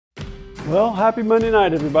Well, happy Monday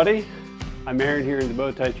night, everybody. I'm Aaron here in the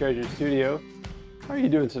Bowtie Treasure Studio. How are you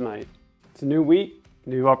doing tonight? It's a new week,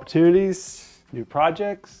 new opportunities, new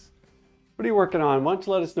projects. What are you working on? Why don't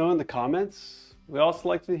you let us know in the comments? We also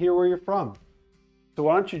like to hear where you're from. So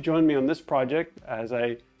why don't you join me on this project as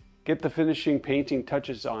I get the finishing painting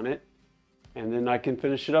touches on it, and then I can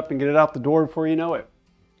finish it up and get it out the door before you know it.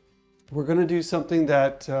 We're going to do something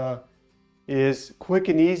that is quick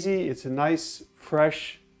and easy. It's a nice,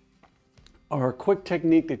 fresh, or a quick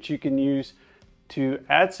technique that you can use to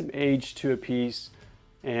add some age to a piece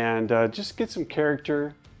and just get some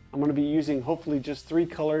character. I'm going to be using hopefully just 3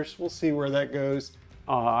 colors. We'll see where that goes.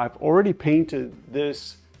 I've already painted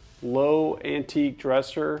this low antique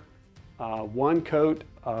dresser, 1 coat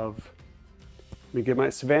of, let me get my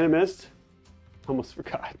Savannah Mist. Almost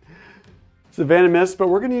forgot. Savannah Mist, but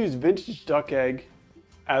we're going to use vintage duck egg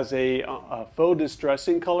as a faux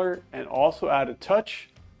distressing color and also add a touch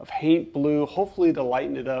of Haint Blue, hopefully to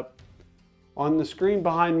lighten it up. On the screen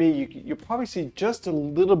behind me, you'll probably see just a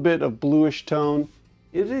little bit of bluish tone.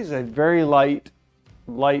 It is a very light,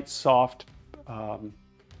 soft,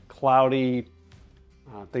 cloudy,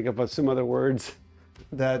 think of some other words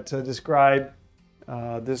that describe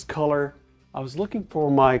this color. I was looking for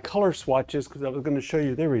my color swatches because I was going to show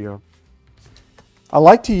you. There we go. I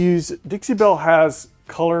like to use, Dixie Belle has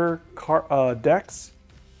color decks,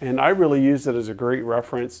 and I really use it as a great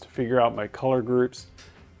reference to figure out my color groups.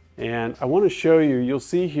 And I want to show you, you'll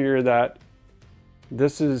see here that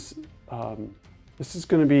this is going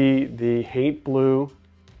to be the Haint Blue.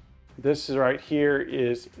 This is right here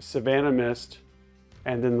is Savannah Mist.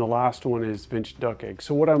 And then the last one is Vintage Duck Egg.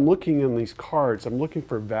 So what I'm looking in these cards, I'm looking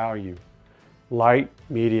for value. Light,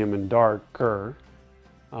 medium, and darker.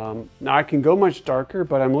 Now I can go much darker,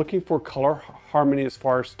 but I'm looking for color harmony as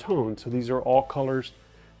far as tone. So these are all colors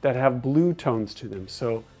that have blue tones to them.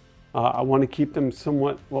 So I want to keep them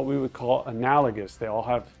somewhat what we would call analogous. They all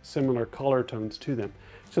have similar color tones to them.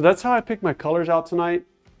 So that's how I pick my colors out tonight.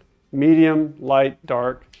 Medium, light,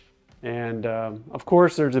 dark. And of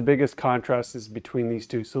course there's the biggest contrast is between these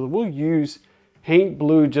two. So we'll use Haint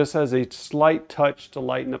Blue just as a slight touch to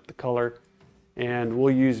lighten up the color. And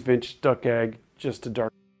we'll use Vintage Duck Egg just to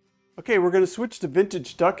darken. Okay, we're going to switch to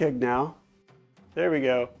Vintage Duck Egg now. There we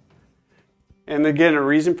go. And again, a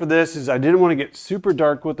reason for this is I didn't want to get super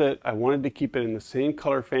dark with it. I wanted to keep it in the same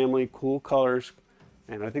color family, cool colors.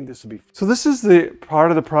 And I think this will be. So this is the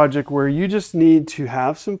part of the project where you just need to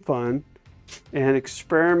have some fun and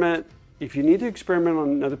experiment. If you need to experiment on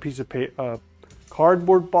another piece of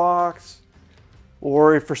cardboard box,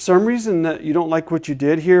 or if for some reason that you don't like what you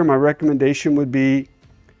did here, my recommendation would be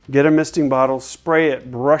get a misting bottle, spray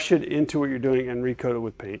it, brush it into what you're doing, and recoat it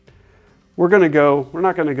with paint. We're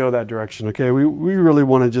not gonna go that direction, okay? We really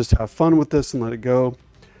wanna just have fun with this and let it go.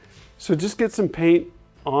 So just get some paint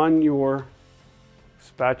on your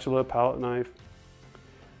spatula, palette knife.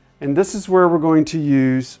 And this is where we're going to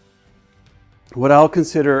use what I'll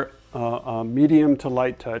consider a medium to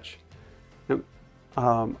light touch.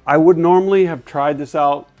 I would normally have tried this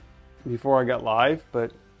out before I got live,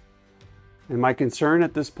 and my concern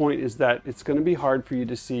at this point is that it's going to be hard for you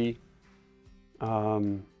to see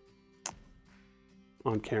on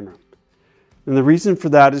camera. And the reason for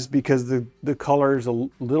that is because the color is a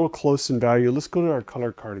little close in value. Let's go to our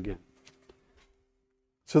color card again.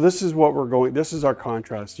 So this is what we're going, this is our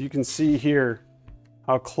contrast. You can see here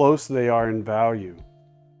how close they are in value.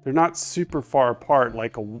 They're not super far apart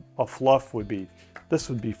like a fluff would be. This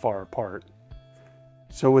would be far apart.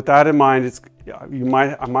 So with that in mind,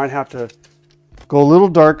 I might have to go a little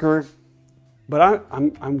darker, but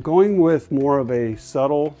I'm going with more of a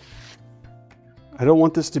subtle. I don't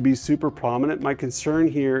want this to be super prominent. My concern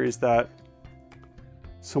here is that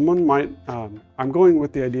someone might, I'm going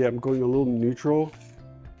with the idea, I'm going a little neutral,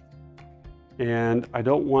 and I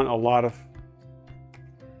don't want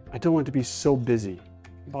it to be so busy.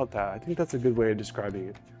 About that, I think that's a good way of describing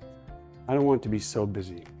it. I don't want it to be so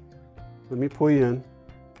busy. Let me pull you in.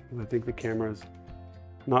 I think the camera's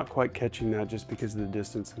not quite catching that just because of the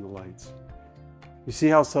distance and the lights. You see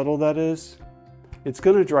how subtle that is? It's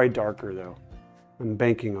going to dry darker though. I'm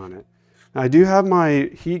banking on it. Now, I do have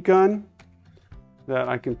my heat gun that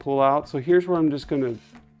I can pull out. So here's where I'm just going to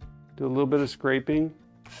do a little bit of scraping.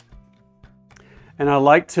 And I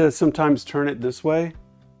like to sometimes turn it this way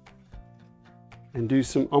and do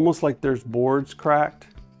some, almost like there's boards cracked.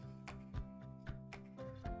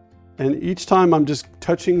 And each time I'm just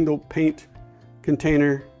touching the paint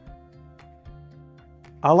container,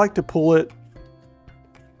 I like to pull it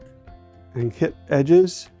and hit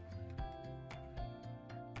edges.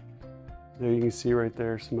 There you can see right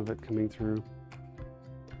there some of it coming through.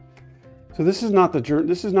 So this is not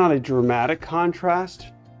a dramatic contrast,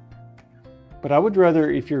 but I would rather,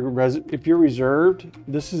 if you're reserved,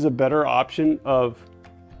 this is a better option of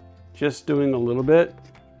just doing a little bit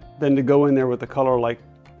than to go in there with a color like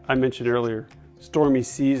I mentioned earlier, Stormy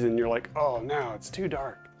Season. You're like, oh, now it's too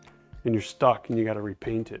dark, and you're stuck and you got to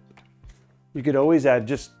repaint it. You could always add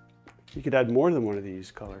you could add more than one of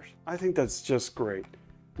these colors. I think that's just great.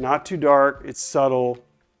 Not too dark, it's subtle,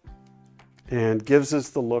 and gives us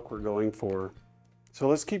the look we're going for. So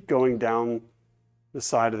let's keep going down the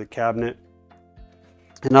side of the cabinet.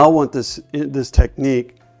 And I'll want this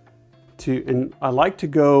technique to, and I like to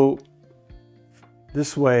go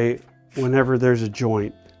this way whenever there's a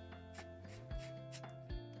joint.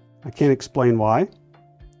 I can't explain why,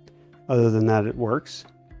 other than that it works.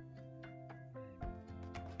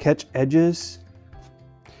 Catch edges.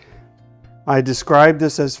 I describe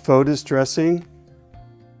this as faux distressing.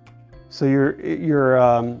 So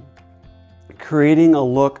you're creating a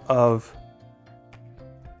look of,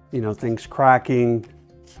 things cracking,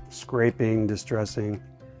 scraping, distressing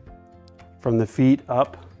from the feet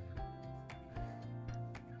up.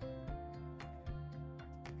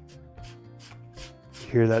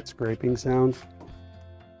 Hear that scraping sound?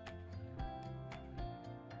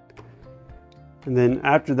 And then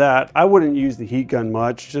after that, I wouldn't use the heat gun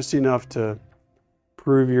much, just enough to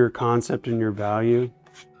prove your concept and your value.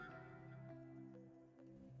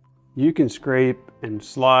 You can scrape and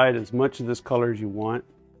slide as much of this color as you want.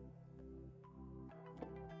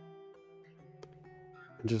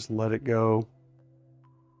 And just let it go.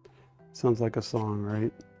 Sounds like a song,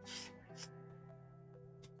 right?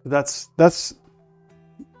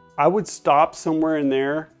 I would stop somewhere in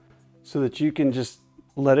there so that you can just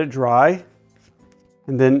let it dry,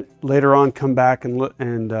 and then later on come back and look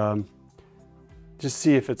and just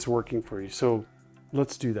see if it's working for you. So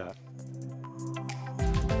let's do that.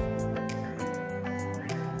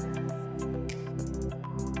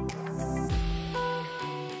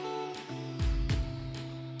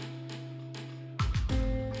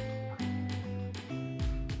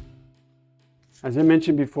 As I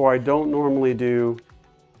mentioned before, I don't normally do,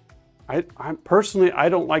 I personally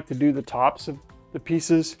don't like to do the tops of the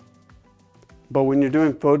pieces, but when you're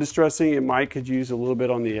doing faux distressing, it could use a little bit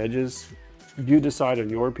on the edges. You decide on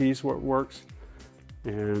your piece what works.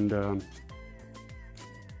 And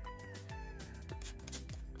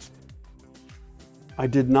I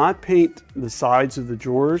did not paint the sides of the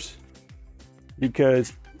drawers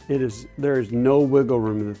because there is no wiggle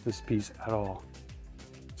room in this piece at all.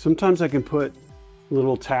 Sometimes I can put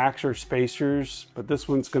little tacks or spacers, but this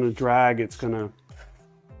one's going to drag. It's going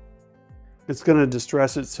to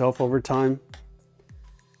distress itself over time.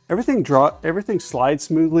 Everything slides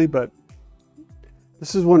smoothly, but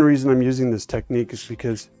this is one reason I'm using this technique, is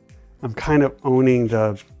because I'm kind of owning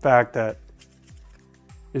the fact that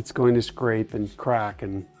it's going to scrape and crack.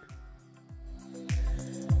 And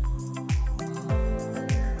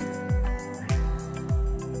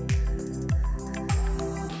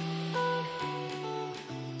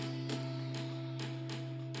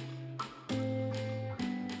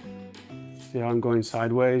see how I'm going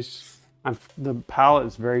sideways? The palette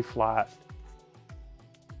is very flat.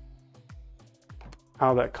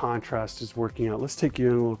 How that contrast is working out. Let's take you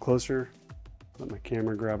in a little closer. Let my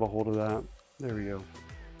camera grab a hold of that. There we go.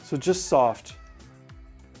 So just soft.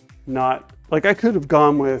 Not, like I could have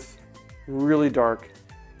gone with really dark,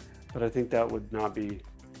 but I think that would not be.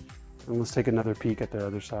 And let's take another peek at the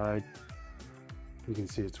other side. You can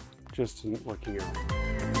see it's just working out.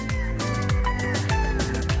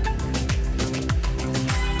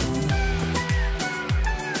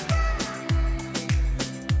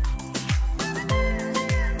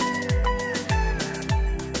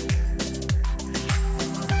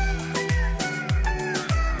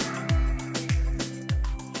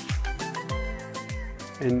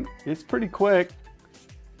 And it's pretty quick.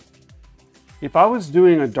 If I was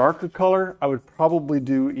doing a darker color, I would probably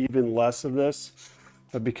do even less of this.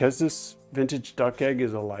 But because this vintage duck egg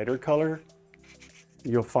is a lighter color,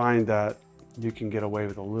 you'll find that you can get away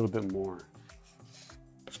with a little bit more.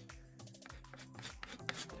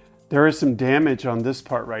 There is some damage on this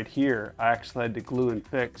part right here. I actually had to glue and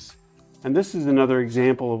fix. And this is another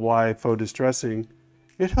example of why faux distressing,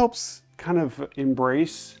 it helps kind of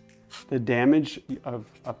embrace the damage of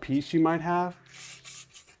a piece you might have.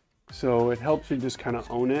 So it helps you just kind of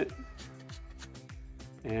own it.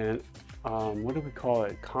 And what do we call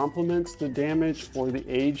it? Complements the damage or the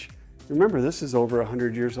age. Remember, this is over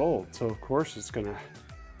 100 years old. So of course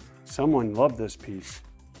someone loved this piece.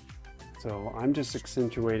 So I'm just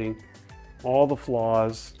accentuating all the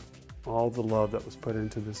flaws, all the love that was put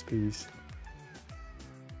into this piece.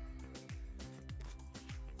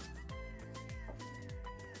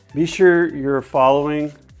 Be sure you're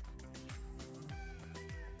following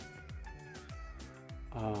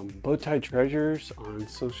Bowtie Treasures on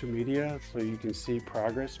social media so you can see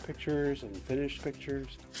progress pictures and finished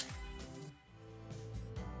pictures.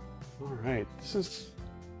 All right, this is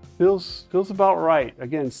feels about right.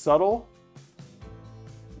 Again, subtle,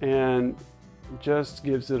 and just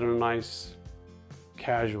gives it a nice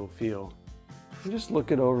casual feel. And just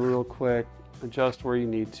look it over real quick, adjust where you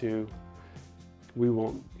need to. We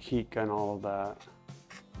won't heat gun all of that.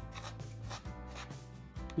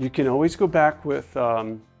 You can always go back with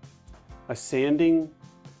a sanding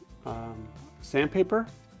sandpaper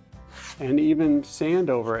and even sand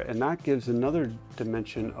over it, and that gives another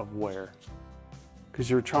dimension of wear because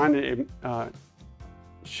you're trying to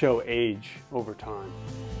show age over time.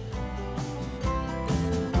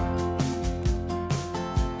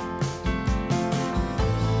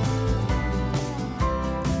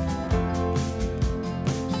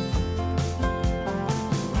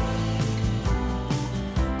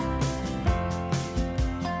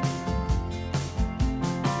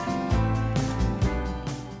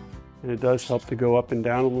 And it does help to go up and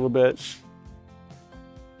down a little bit.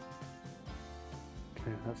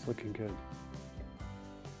 Okay, that's looking good.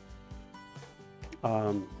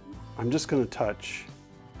 I'm just going to touch.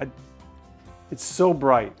 It's so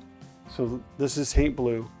bright. So this is Haint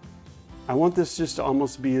Blue. I want this just to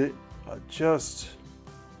almost be just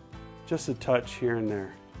a touch here and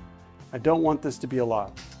there. I don't want this to be a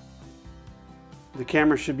lot. The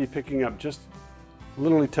camera should be picking up. Just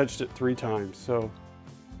literally touched it 3 times. So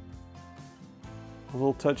a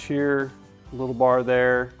little touch here, a little bar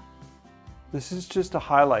there. This is just a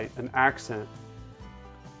highlight, an accent.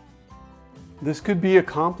 This could be a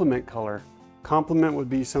complement color. Complement would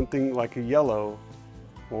be something like a yellow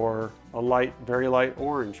or a light, very light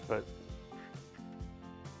orange, but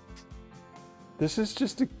this is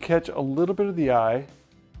just to catch a little bit of the eye.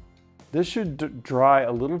 This should dry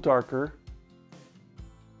a little darker,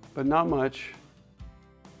 but not much.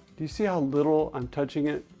 Do you see how little I'm touching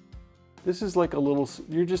it? This is like a little,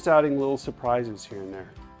 you're just adding little surprises here and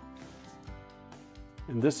there.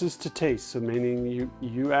 And this is to taste, so meaning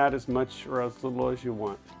you add as much or as little as you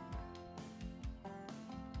want.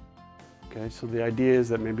 Okay, so the idea is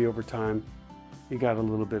that maybe over time, you got a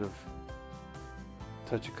little bit of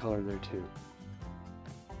touch of color there too.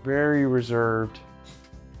 Very reserved.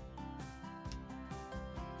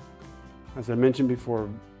 As I mentioned before,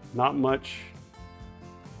 not much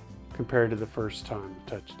compared to the first time I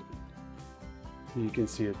touched it. You can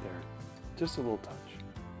see it there, just a little touch.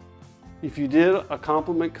 If you did a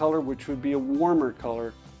complement color, which would be a warmer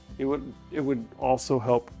color, it would also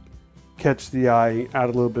help catch the eye, add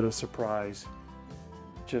a little bit of surprise.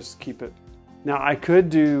 Just keep it. Now I could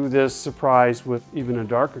do this surprise with even a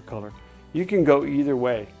darker color. You can go either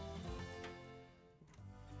way.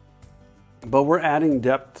 But we're adding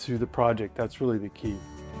depth to the project. That's really the key.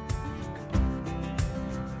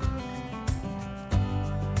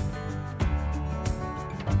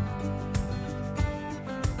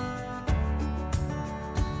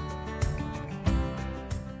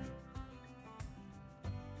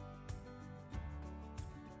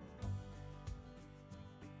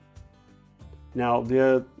 Now,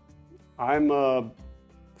 I'm a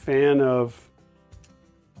fan of,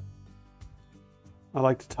 I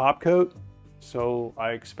like to top coat, so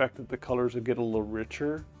I expect that the colors will get a little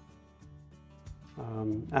richer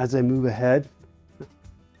as I move ahead.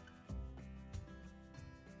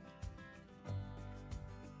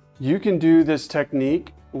 You can do this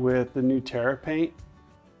technique with the new Terra paint.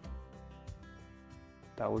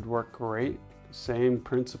 That would work great. Same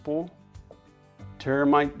principle. Terra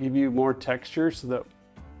might give you more texture so that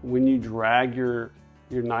when you drag your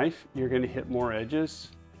knife, you're going to hit more edges.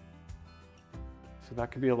 So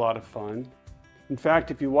that could be a lot of fun. In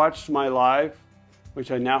fact, if you watched my live,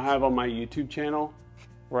 which I now have on my YouTube channel,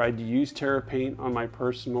 where I use Terra paint on my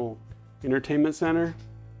personal entertainment center,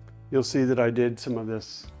 you'll see that I did some of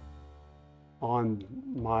this on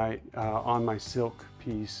my silk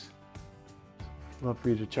piece. Love for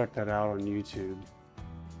you to check that out on YouTube.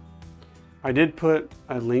 I did put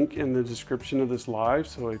a link in the description of this live,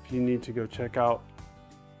 so if you need to go check out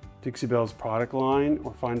Dixie Belle's product line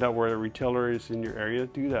or find out where a retailer is in your area,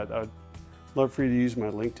 do that. I'd love for you to use my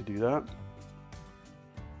link to do that.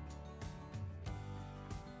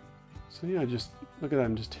 So yeah, just look at that,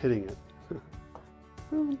 I'm just hitting it.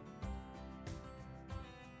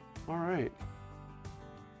 All right.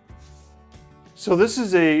 So this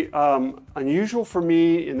is unusual for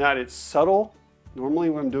me in that it's subtle. Normally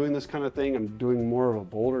when I'm doing this kind of thing, I'm doing more of a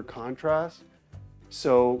bolder contrast.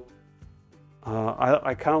 So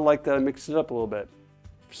I kind of like that I mix it up a little bit.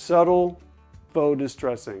 subtle faux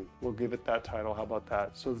distressing. We'll give it that title. How about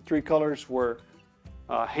that? So the three colors were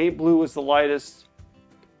Haint Blue was the lightest,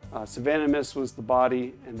 Savannah Mist was the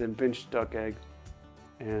body, and then Bench Duck Egg.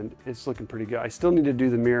 And it's looking pretty good. I still need to do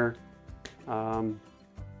the mirror, but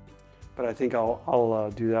I think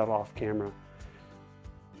I'll do that off camera.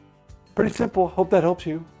 Pretty simple. Hope that helps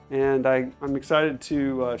you. And I'm excited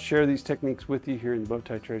to share these techniques with you here in the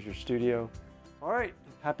Bowtie Treasure Studio. All right,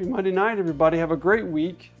 happy Monday night, everybody. Have a great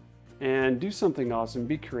week and do something awesome.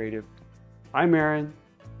 Be creative. I'm Aaron.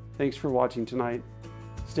 Thanks for watching tonight.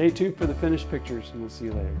 Stay tuned for the finished pictures, and we'll see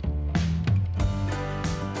you later.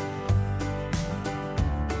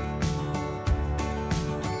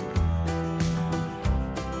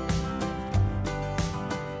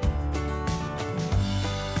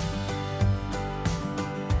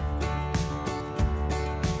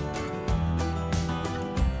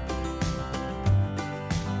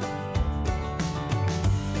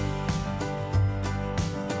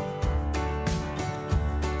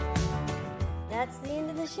 That's the end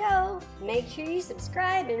of the show. Make sure you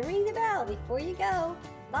subscribe and ring the bell before you go.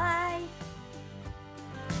 Bye.